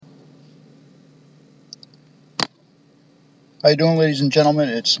How you doing, ladies and gentlemen?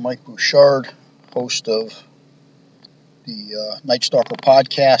 It's Mike Bouchard, host of the Stalker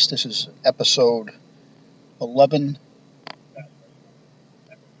podcast. This is episode 11.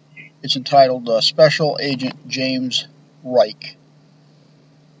 It's entitled Special Agent James Rike.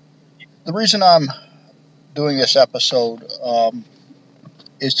 The reason I'm doing this episode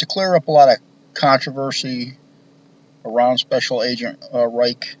is to clear up a lot of controversy around Special Agent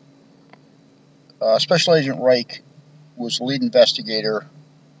Rike. Special Agent Rike was the lead investigator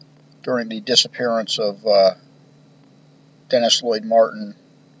during the disappearance of Dennis Lloyd Martin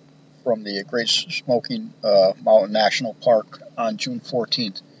from the Great Smoky Mountain National Park on June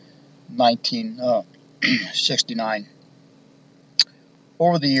 14th, 1969.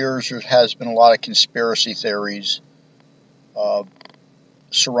 Over the years, there has been a lot of conspiracy theories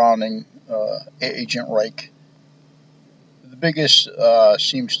surrounding Agent Rike. The biggest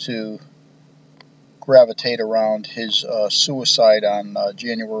seems to gravitate around his suicide on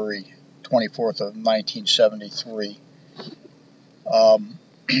January 24th of 1973. A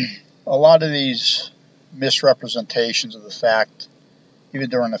lot of these misrepresentations of the fact,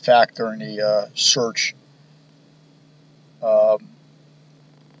 even during the search, were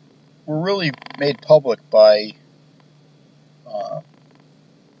really made public by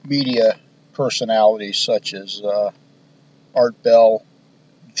media personalities such as Art Bell,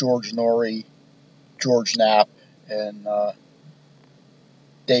 George Norrie, George Knapp, and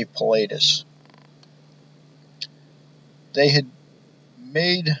Dave Pilatus. They had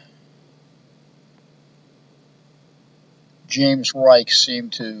made James Rike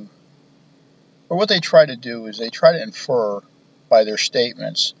seem to, or what they try to do is they try to infer by their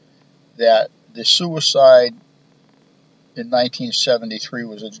statements that the suicide in 1973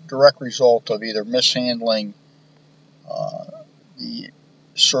 was a direct result of either mishandling the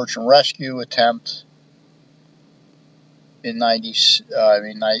search and rescue attempt in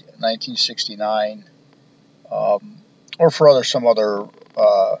 1969, or for some other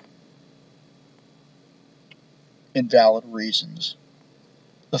invalid reasons.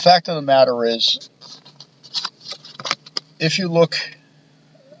 The fact of the matter is, if you look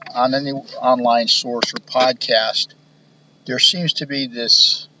on any online source or podcast, there seems to be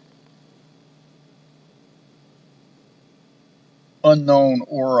this unknown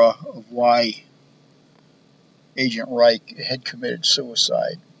aura of why Agent Rike had committed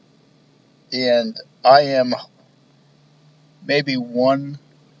suicide. And I am maybe one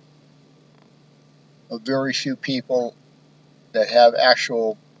of very few people that have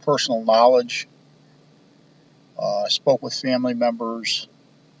actual personal knowledge. I spoke with family members.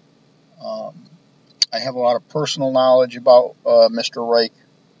 I have a lot of personal knowledge about Mr. Rike.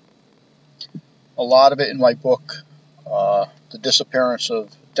 A lot of it in my book, The Disappearance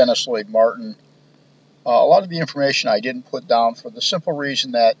of Dennis Lloyd Martin. A lot of the information I didn't put down for the simple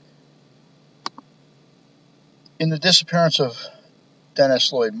reason that in the disappearance of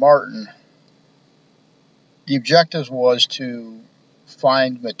Dennis Lloyd Martin, the objective was to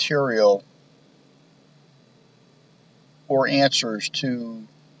find material or answers to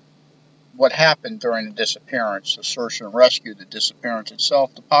what happened during the disappearance, the search and rescue, the disappearance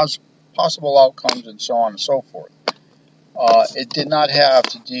itself, the possible outcomes, and so on and so forth. It did not have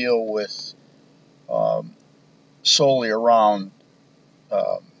to deal with solely around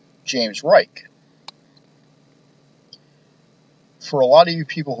James Rike. For a lot of you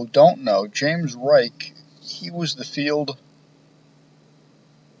people who don't know, James Rike, he was the field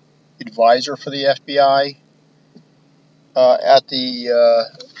advisor for the FBI at the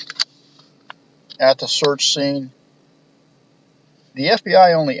search scene. The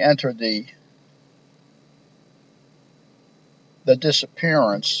FBI only entered the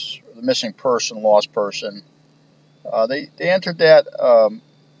disappearance, the missing person, lost person. They entered that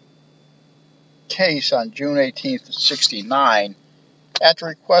case on June 18th, 69, at the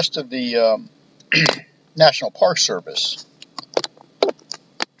request of the National Park Service.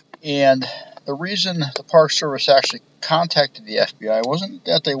 And the reason the Park Service actually contacted the FBI wasn't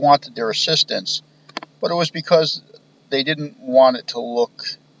that they wanted their assistance, but it was because they didn't want it to look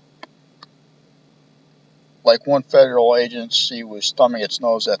like one federal agency was thumbing its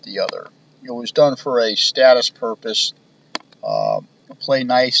nose at the other. It was done for a status purpose, play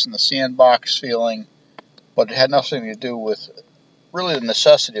nice in the sandbox feeling, but it had nothing to do with really the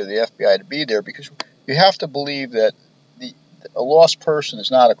necessity of the FBI to be there, because you have to believe that a lost person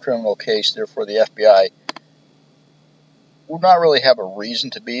is not a criminal case, therefore the FBI would not really have a reason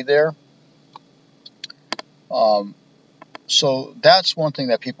to be there. So that's one thing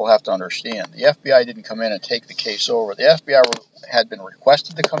that people have to understand. The FBI didn't come in and take the case over. The FBI had been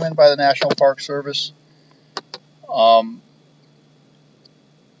requested to come in by the National Park Service.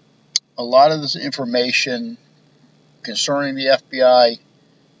 a lot of this information concerning the FBI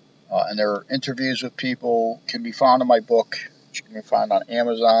and their interviews with people can be found in my book, which can be found on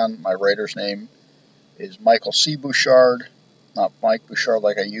Amazon. My writer's name is Michael C. Bouchard, not Mike Bouchard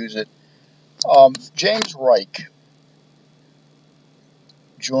like I use it. James Rike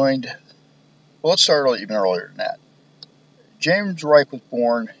joined, well, let's start even earlier than that. James Rike was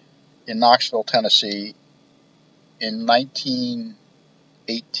born in Knoxville, Tennessee in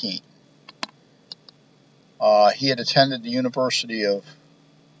 1918. He had attended the University of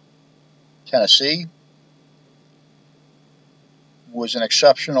Tennessee, was an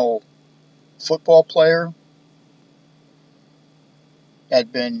exceptional football player,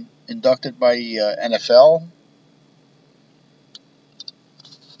 had been inducted by the NFL,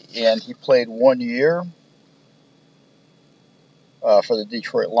 and he played 1 year for the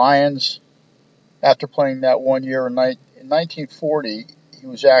Detroit Lions. After playing that 1 year in 1940, he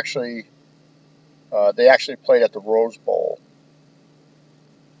was actually they actually played at the Rose Bowl.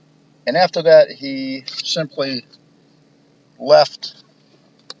 And after that, he simply left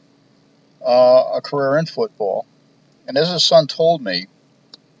a career in football. And as his son told me,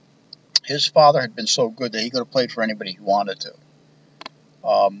 his father had been so good that he could have played for anybody he wanted to.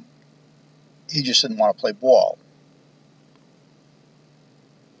 He just didn't want to play ball.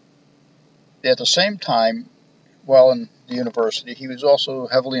 At the same time, while in the university, he was also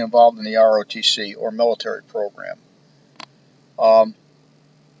heavily involved in the ROTC, or military program.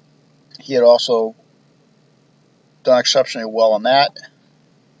 He had also done exceptionally well in that.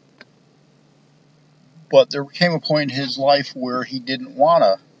 But there came a point in his life where he didn't want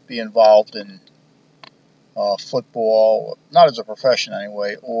to be involved in football, not as a profession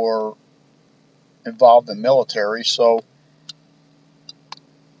anyway, or involved in military. So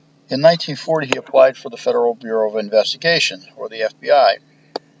in 1940, he applied for the Federal Bureau of Investigation, or the FBI.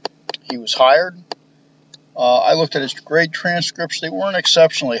 He was hired. I looked at his grade transcripts. They weren't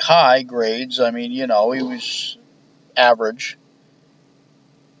exceptionally high grades. I mean, you know, he was average.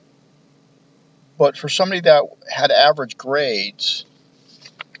 But for somebody that had average grades,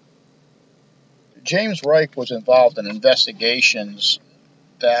 James Rike was involved in investigations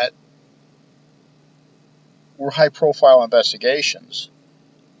that were high-profile investigations.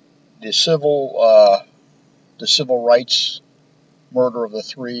 The civil rights murder of the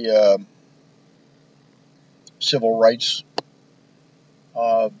three civil rights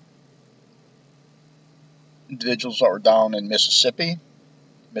individuals that were down in Mississippi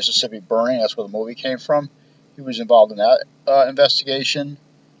burning, that's where the movie came from. He was involved in that investigation.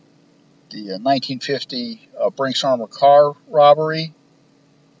 The 1950 Brinks Armored Car robbery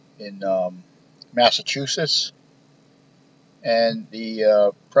in Massachusetts, and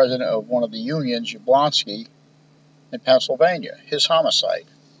the president of one of the unions, Jablonski, in Pennsylvania, his homicide.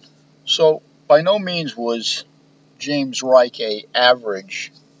 So by no means was James Rike an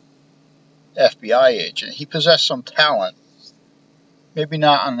average FBI agent. He possessed some talent, maybe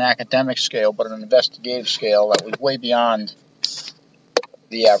not on an academic scale, but on an investigative scale that was way beyond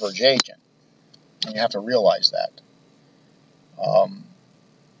the average agent. And you have to realize that.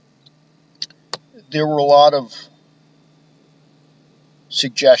 There were a lot of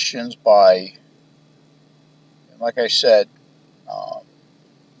suggestions by, like I said,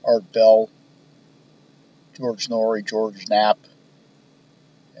 Art Bell, George Norrie, George Knapp,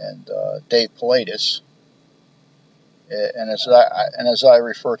 and Dave Pilatus. And as I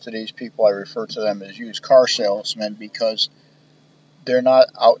refer to these people, I refer to them as used car salesmen, because they're not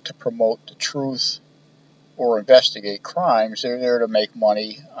out to promote the truth or investigate crimes. They're there to make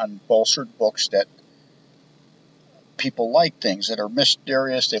money on bolstered books that people like, things that are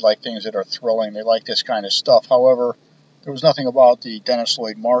mysterious. They like things that are thrilling. They like this kind of stuff. However, there was nothing about the Dennis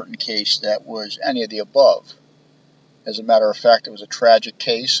Lloyd Martin case that was any of the above. As a matter of fact, it was a tragic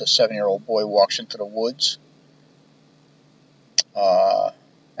case. A 7-year-old boy walks into the woods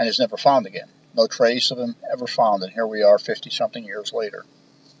and is never found again. No trace of him ever found, and here we are 50-something years later.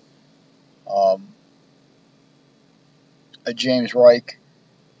 James Rike,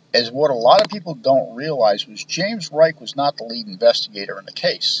 as what a lot of people don't realize, was James Rike was not the lead investigator in the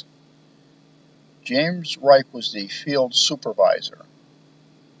case. James Rike was the field supervisor.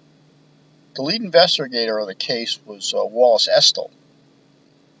 The lead investigator of the case was Wallace Estell.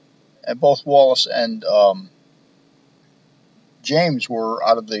 And both Wallace and James were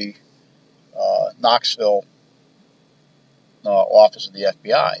out of the Knoxville office of the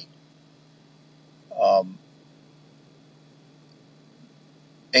FBI.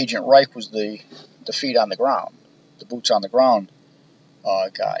 Agent Rike was the feet on the ground, the boots on the ground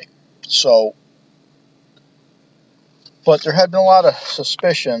guy. So But there had been a lot of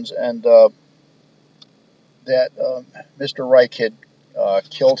suspicions, and that Mr. Rike had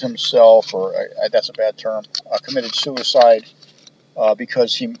killed himself, or that's a bad term, committed suicide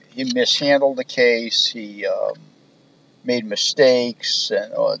because he mishandled the case. He made mistakes,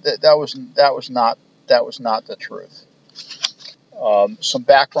 and that was not the truth. Some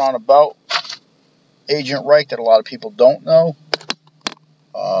background about Agent Rike that a lot of people don't know.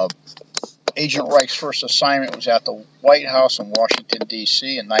 Agent Rike's first assignment was at the White House in Washington,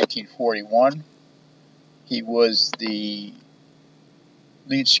 D.C. in 1941. He was the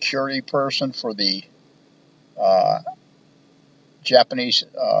lead security person for the Japanese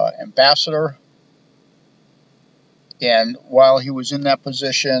ambassador. And while he was in that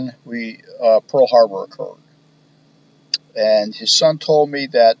position, Pearl Harbor occurred. And his son told me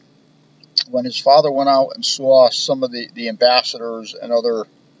that when his father went out and saw some of the ambassadors and other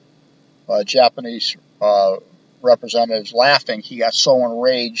Japanese representatives laughing, he got so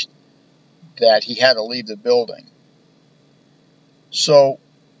enraged that he had to leave the building. So,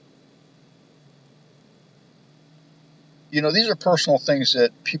 you know, these are personal things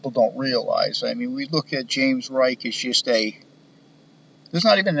that people don't realize. I mean, we look at James Rike as just there's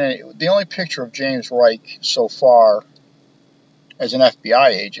not even the only picture of James Rike so far as an FBI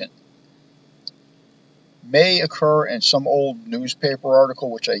agent may occur in some old newspaper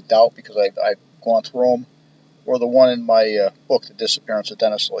article, which I doubt because I've gone through them, or the one in my book, The Disappearance of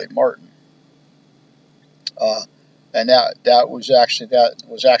Dennis Lloyd Martin. And that was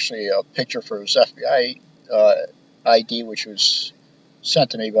actually a picture for his FBI ID, which was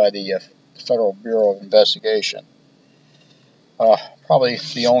sent to me by the Federal Bureau of Investigation. Probably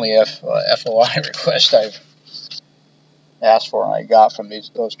the only FOI request I've asked for and I got from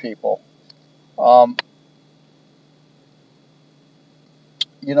those people.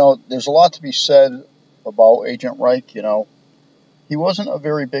 You know, there's a lot to be said about Agent Rike. You know, he wasn't a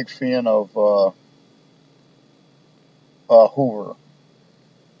very big fan of Hoover.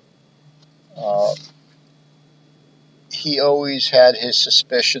 He always had his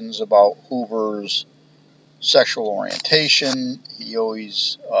suspicions about Hoover's sexual orientation. He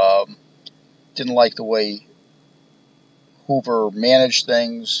always didn't like the way Hoover managed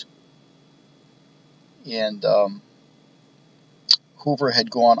things. And Hoover had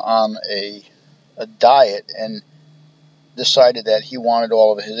gone on a diet and decided that he wanted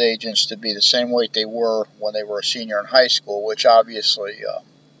all of his agents to be the same weight they were when they were a senior in high school, which obviously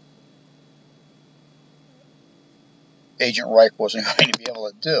Agent Rike wasn't going to be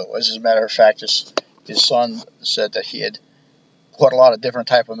able to do. As a matter of fact, his son said that he had put a lot of different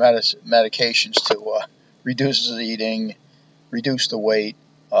type of medications to reduce his eating, reduce the weight,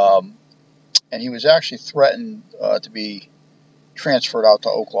 and he was actually threatened to be transferred out to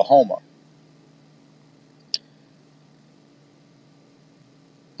Oklahoma.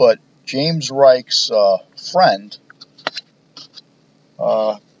 But James Rike's friend,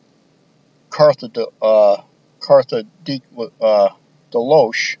 Cartha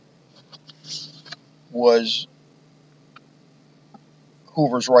Deloche, was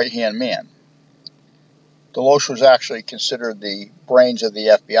Hoover's right-hand man. Deloche was actually considered the brains of the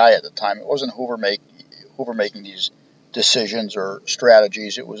FBI at the time. It wasn't Hoover making these decisions or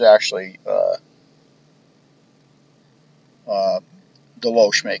strategies. It was actually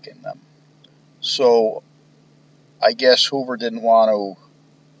Deloche making them. So I guess Hoover didn't want to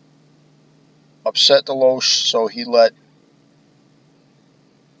upset Deloche, so he let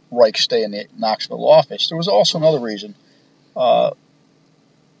Rike stay in the Knoxville office. There was also another reason, like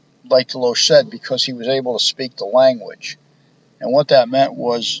Deloche said, because he was able to speak the language. And what that meant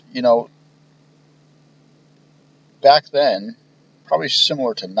was, you know, back then, probably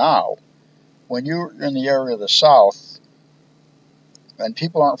similar to now, when you're in the area of the South and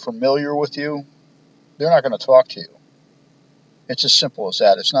people aren't familiar with you, they're not going to talk to you. It's as simple as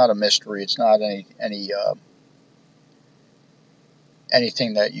that. It's not a mystery. It's not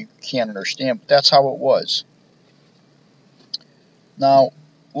anything that you can't understand. But that's how it was. Now,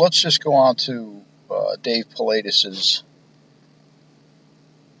 let's just go on to Dave Pilatus's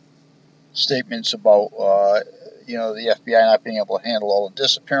statements about the FBI not being able to handle all the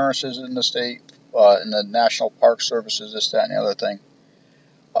disappearances in the state, in the National Park Services, this, that, and the other thing.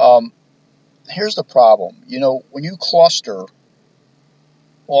 Here's the problem. You know, when you cluster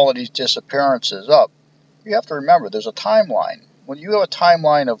all of these disappearances up, you have to remember there's a timeline. When you have a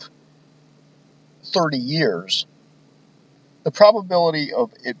timeline of 30 years, the probability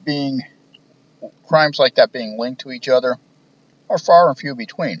of it being crimes like that being linked to each other are far and few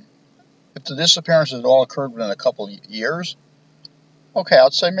between. If the disappearances all occurred within a couple of years, okay,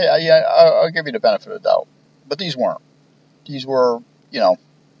 I'd say, yeah, I'll give you the benefit of the doubt. But these weren't. These were, you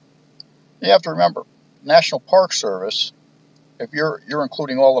have to remember, National Park Service, if you're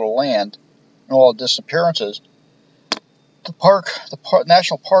including all of the land and all the disappearances, the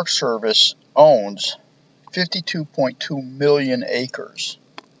National Park Service owns 52.2 million acres.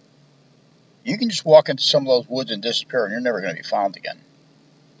 You can just walk into some of those woods and disappear, and you're never going to be found again.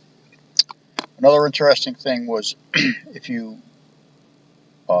 Another interesting thing was, if you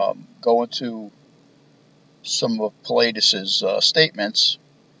go into some of Pilatus's statements,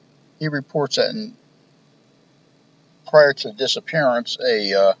 he reports that prior to the disappearance,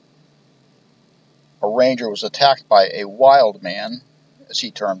 a ranger was attacked by a wild man, as he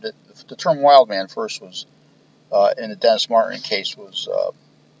termed it. The term wild man first was, in the Dennis Martin case, was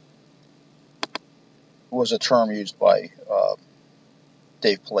a term used by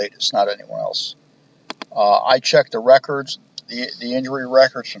Dave Pilatus, not anyone else. I checked the records, the injury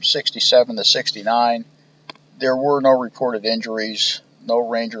records from 67 to 69. There were no reported injuries. No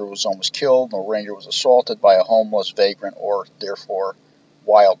ranger was almost killed. No ranger was assaulted by a homeless, vagrant, or therefore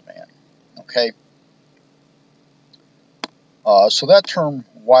wild man. Okay? So that term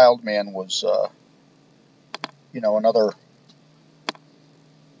wild man was, another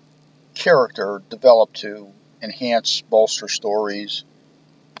character developed to enhance, bolster stories.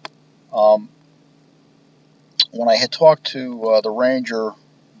 When I had talked to the ranger,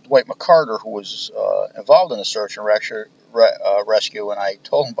 Dwight McCarter, who was involved in the search and rescue, and I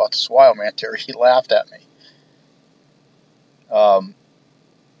told him about this wild man theory, he laughed at me.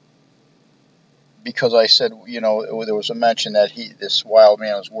 Because I said, there was a mention that this wild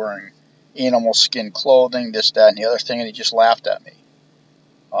man was wearing animal skin clothing, this, that, and the other thing, and he just laughed at me.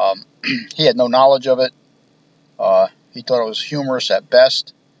 He had no knowledge of it. He thought it was humorous at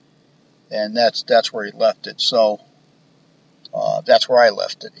best, and that's where he left it. So that's where I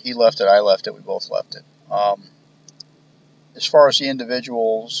left it. He left it, I left it, we both left it. As far as the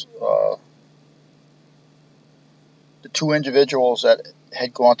individuals, the two individuals that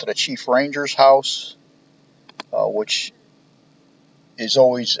had gone to the chief ranger's house, which is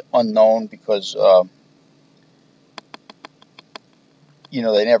always unknown because,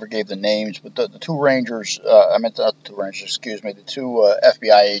 they never gave the names, but the two rangers, the two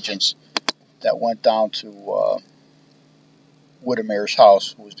FBI agents that went down to Whittemer's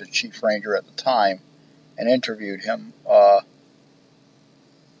house, who was the chief ranger at the time, and interviewed him,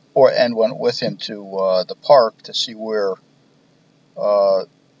 and went with him to the park to see where the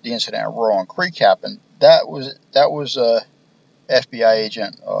incident at Rowan Creek happened. That was FBI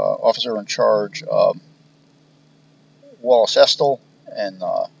agent, officer in charge, Wallace Estell and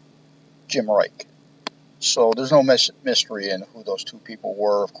Jim Rike. So there's no mystery in who those two people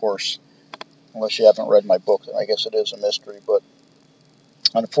were, of course, unless you haven't read my book. I guess it is a mystery, but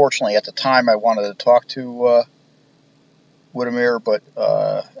unfortunately, at the time, I wanted to talk to Whittemer, but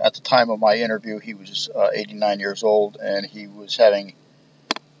at the time of my interview, he was 89 years old, and he was having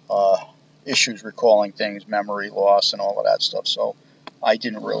issues recalling things, memory loss, and all of that stuff. So I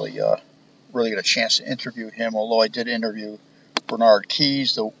didn't really get a chance to interview him, although I did interview Bernard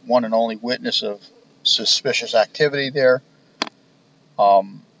Keys, the one and only witness of suspicious activity there.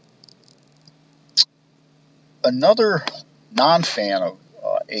 Another non-fan of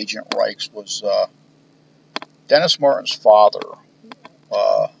Agent Rike's was Dennis Martin's father,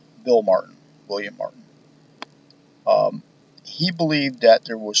 William Martin. He believed that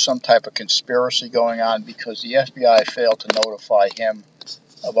there was some type of conspiracy going on because the FBI failed to notify him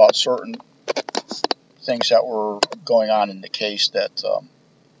about certain things that were going on in the case that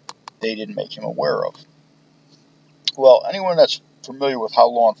they didn't make him aware of. Well, anyone that's familiar with how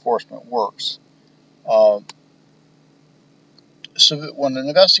law enforcement works, so when an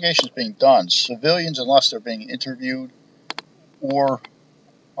investigation is being done, civilians, unless they're being interviewed or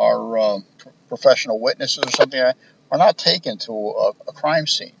are professional witnesses or something, are not taken to a crime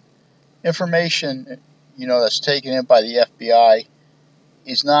scene. Information, that's taken in by the FBI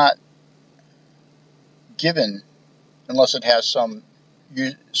is not given unless it has some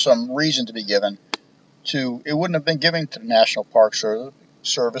reason to be given. It wouldn't have been given to the National Park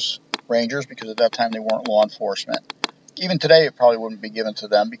Service Rangers because at that time they weren't law enforcement. Even today, it probably wouldn't be given to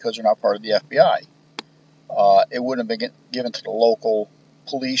them because they're not part of the FBI. It wouldn't have been given to the local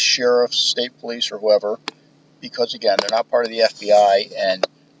police, sheriffs, state police, or whoever, because, again, they're not part of the FBI, and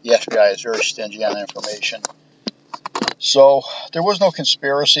the FBI is very stingy on information. So there was no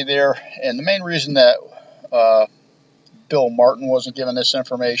conspiracy there, and the main reason that Bill Martin wasn't given this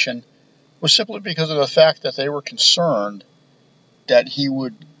information was simply because of the fact that they were concerned that he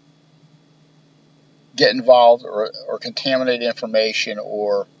would get involved or contaminate information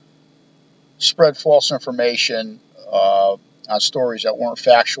or spread false information on stories that weren't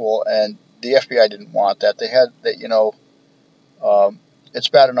factual, and the FBI didn't want that. They had that, it's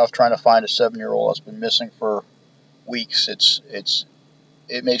bad enough trying to find a 7-year-old that's been missing for weeks.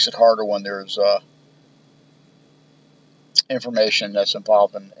 It makes it harder when there's information that's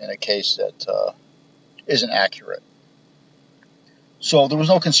involved in a case that isn't accurate. So there was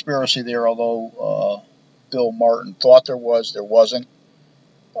no conspiracy there, although Bill Martin thought there was. There wasn't.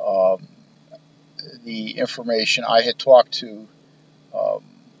 The information I had talked to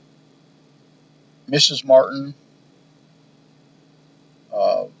Mrs. Martin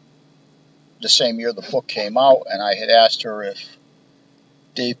the same year the book came out, and I had asked her if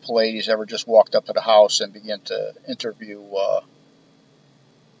Dave Pallades ever just walked up to the house and began to interview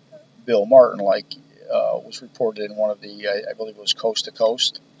Bill Martin, like was reported in one of the, I believe it was Coast to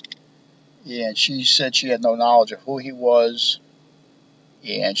Coast. And she said she had no knowledge of who he was,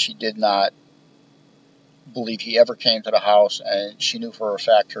 and she did not believe he ever came to the house, and she knew for a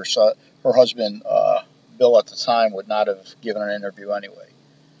fact her husband, Bill at the time, would not have given an interview anyway.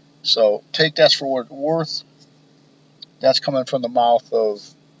 So take that for what it's worth. That's coming from the mouth of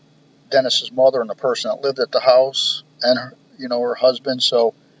Dennis's mother and the person that lived at the house, and her husband.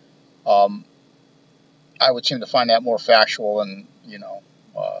 So I would seem to find that more factual and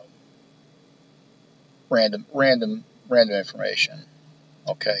random information.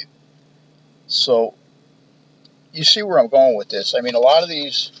 Okay, so you see where I'm going with this. I mean, a lot of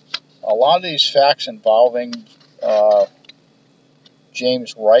these facts involving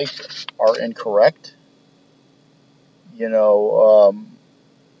James Rike are incorrect.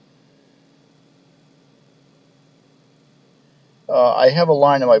 I have a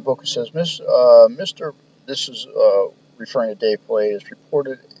line in my book that says, Mr. This is referring to Dave Pallades,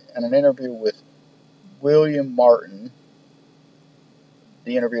 reported in an interview with William Martin,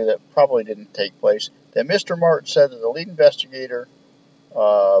 the interview that probably didn't take place, that Mr. Martin said that the lead investigator,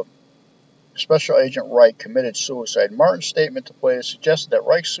 Special Agent Rike, committed suicide. Martin's statement to Pallades suggested that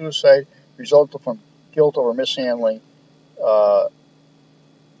Rike's suicide resulted from guilt over mishandling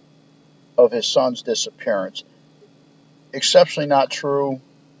of his son's disappearance. Exceptionally not true.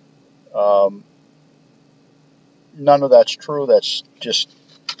 None of that's true. That's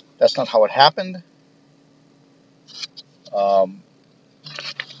not how it happened.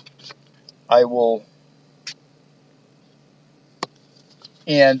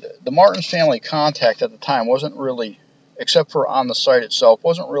 And the Martins family contact at the time wasn't really, except for on the site itself,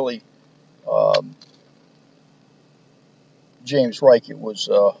 wasn't really James Rike. It was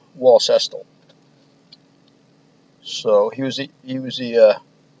Wallace Estel. So he was the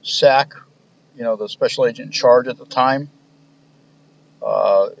SAC, the special agent in charge at the time.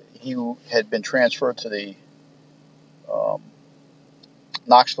 He had been transferred to the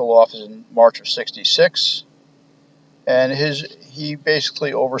Knoxville office in March of '66, and he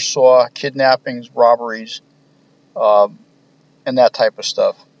basically oversaw kidnappings, robberies, and that type of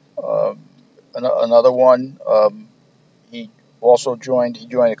stuff. Another one, he also joined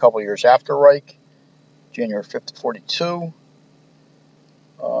a couple of years after Rike, January 5th, 42.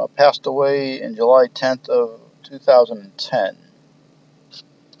 Passed away in July 10th of 2010.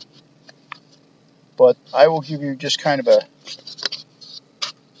 But I will give you just kind of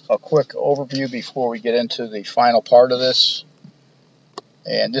a quick overview before we get into the final part of this.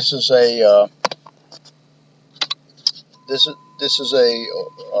 And this is an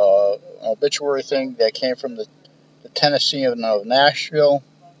obituary thing that came from the Tennessee of Nashville.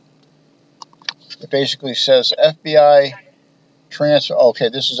 It basically says FBI transfer. Okay,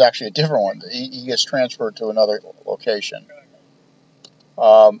 this is actually a different one. He gets transferred to another location.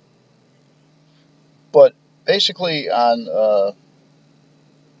 But basically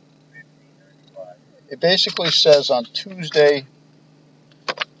it basically says on Tuesday,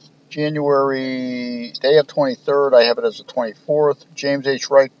 January, day of 23rd, I have it as the 24th, James H.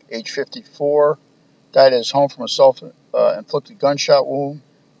 Rike, age 54, died at his home from a self-inflicted gunshot wound.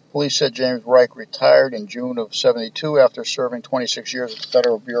 Police said James Rike retired in June of '72 after serving 26 years at the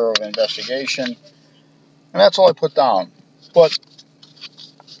Federal Bureau of Investigation. And that's all I put down. But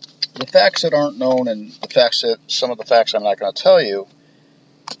the facts that aren't known, and some of the facts I'm not going to tell you,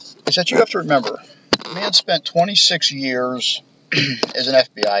 is that you have to remember, the man spent 26 years as an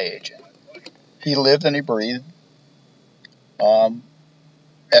FBI agent. He lived and he breathed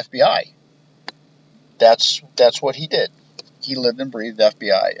FBI. That's what he did. He lived and breathed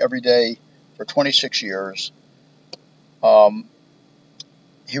FBI every day for 26 years.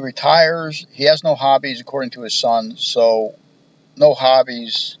 He retires. He has no hobbies, according to his son. So, no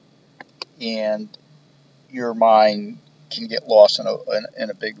hobbies, and your mind can get lost in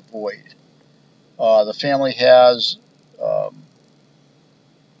a big void. The family has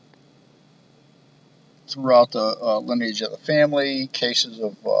throughout the lineage of the family, cases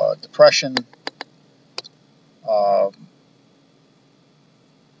of depression. Um,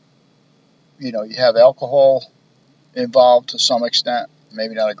 you have alcohol involved to some extent,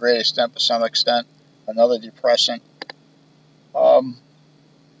 maybe not a great extent, but some extent, another depressant. And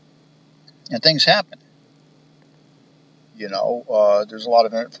things happen. There's a lot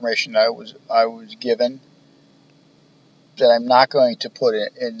of information that I was given that I'm not going to put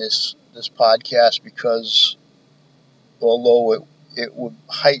in this podcast, because although it would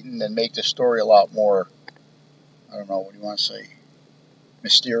heighten and make the story a lot more, I don't know, what do you want to say,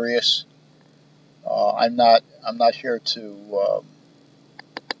 mysterious. I'm not here to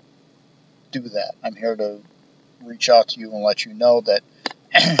do that. I'm here to reach out to you and let you know that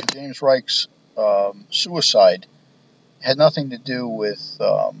James Rike's suicide had nothing to do with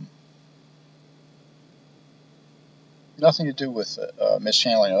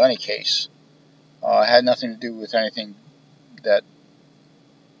mishandling of any case. It had nothing to do with anything that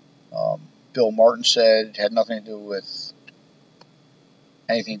Bill Martin said. It had nothing to do with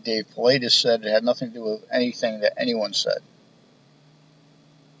anything Dave Pilatus said. It had nothing to do with anything that anyone said.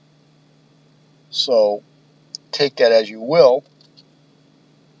 So take that as you will.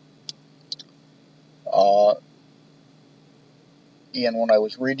 And when I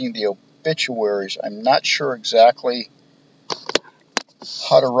was reading the obituaries, I'm not sure exactly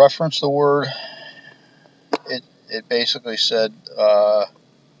how to reference the word. It basically said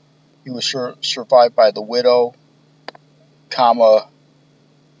he was survived by the widow,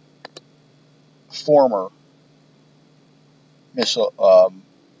 former Miss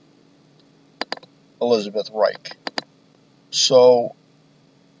Elizabeth Rike. So,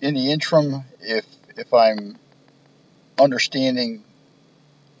 in the interim, if I'm understanding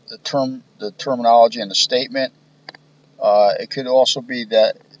the terminology and the statement, it could also be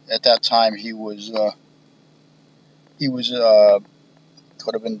that at that time he could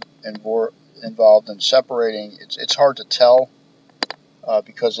have been involved in separating. It's hard to tell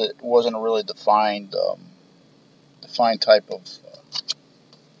because it wasn't a really defined type of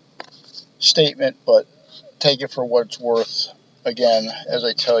statement, but take it for what it's worth. Again, as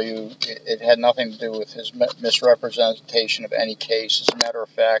I tell you, it had nothing to do with his misrepresentation of any case. As a matter of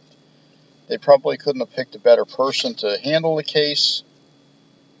fact, they probably couldn't have picked a better person to handle the case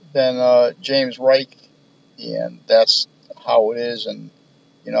than James Rike, and that's how it is. And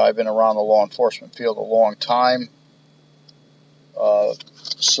I've been around the law enforcement field a long time,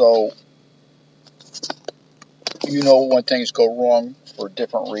 so when things go wrong for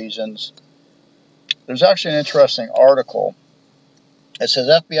different reasons. There's actually an interesting article. It says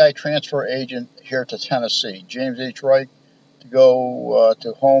FBI transfer agent here to Tennessee, James H. Rike, to go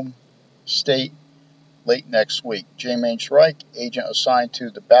to home state late next week. James H. Rike, agent assigned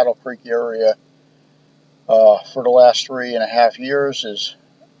to the Battle Creek area for the last 3.5 years, is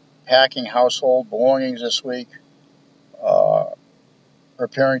packing household belongings this week,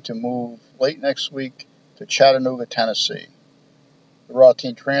 preparing to move late next week to Chattanooga, Tennessee. The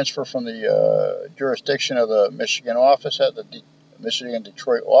routine transfer from the jurisdiction of the Michigan office at the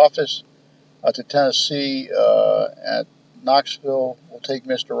Michigan-Detroit office to Tennessee at Knoxville will take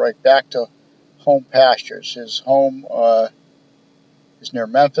Mr. Rike back to home pastures. His home is near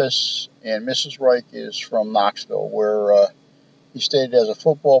Memphis, and Mrs. Rike is from Knoxville, where he stayed as a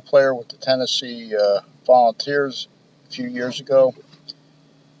football player with the Tennessee Volunteers a few years ago.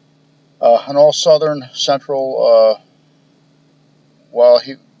 An all-Southern Central,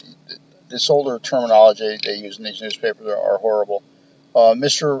 this older terminology they use in these newspapers are horrible.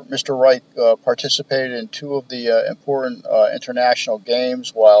 Mr. Rike participated in 2 of the important international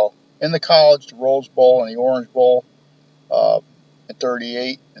games while in the college, the Rose Bowl and the Orange Bowl in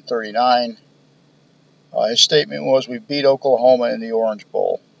 38 and 39. His statement was, "We beat Oklahoma in the Orange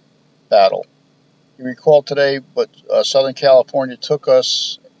Bowl battle." He recalled today, but Southern California took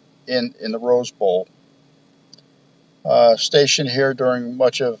us in the Rose Bowl. Stationed here during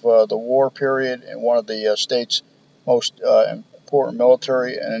much of the war period in one of the state's most important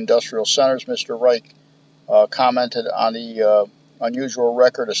military and industrial centers, Mr. Rike commented on the unusual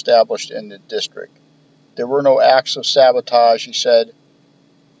record established in the district. There were no acts of sabotage, he said,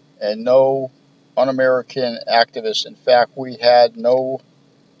 and no un-American activists. In fact, we had no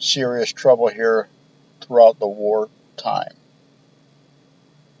serious trouble here throughout the war time.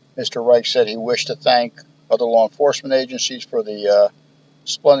 Mr. Rike said he wished to thank other law enforcement agencies for the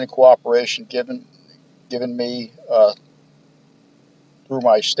splendid cooperation given me through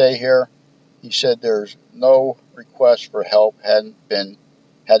my stay here. He said there's no request for help had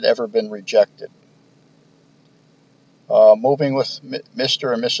ever been rejected. Moving with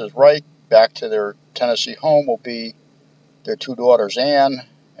Mr. and Mrs. Rike back to their Tennessee home will be their two daughters, Ann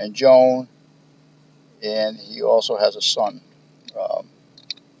and Joan, and he also has a son,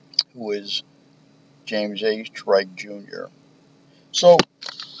 who is James H. Rike Jr. So,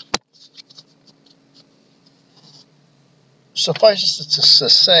 suffice it to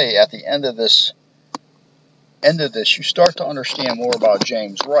say, at the end of this, you start to understand more about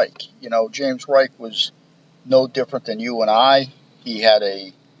James Rike. You know, James Rike was no different than you and I. He had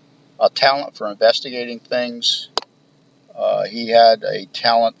a talent for investigating things. He had a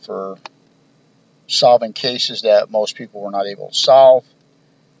talent for solving cases that most people were not able to solve.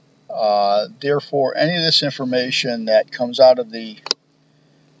 Therefore, any of this information that comes out of the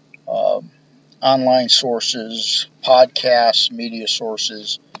online sources, podcasts, media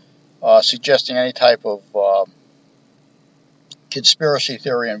sources, suggesting any type of conspiracy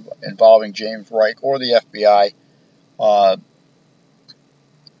theory involving James Rike or the FBI,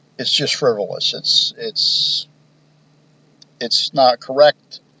 it's just frivolous. It's not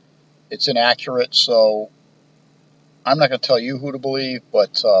correct. It's inaccurate. So I'm not going to tell you who to believe,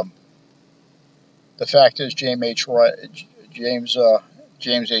 but the fact is, James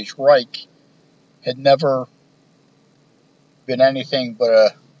H. Rike had never been anything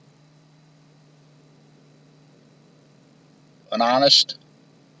but an honest,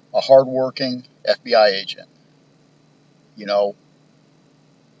 a hardworking FBI agent. You know,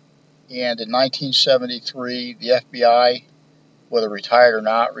 and in 1973, the FBI, whether retired or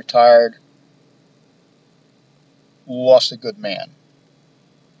not retired, lost a good man,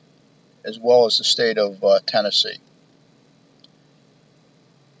 as well as the state of Tennessee.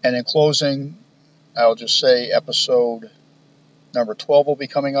 And in closing, I'll just say episode number 12 will be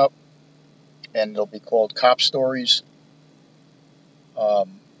coming up, and it'll be called Cop Stories.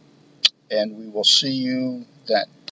 And we will see you then.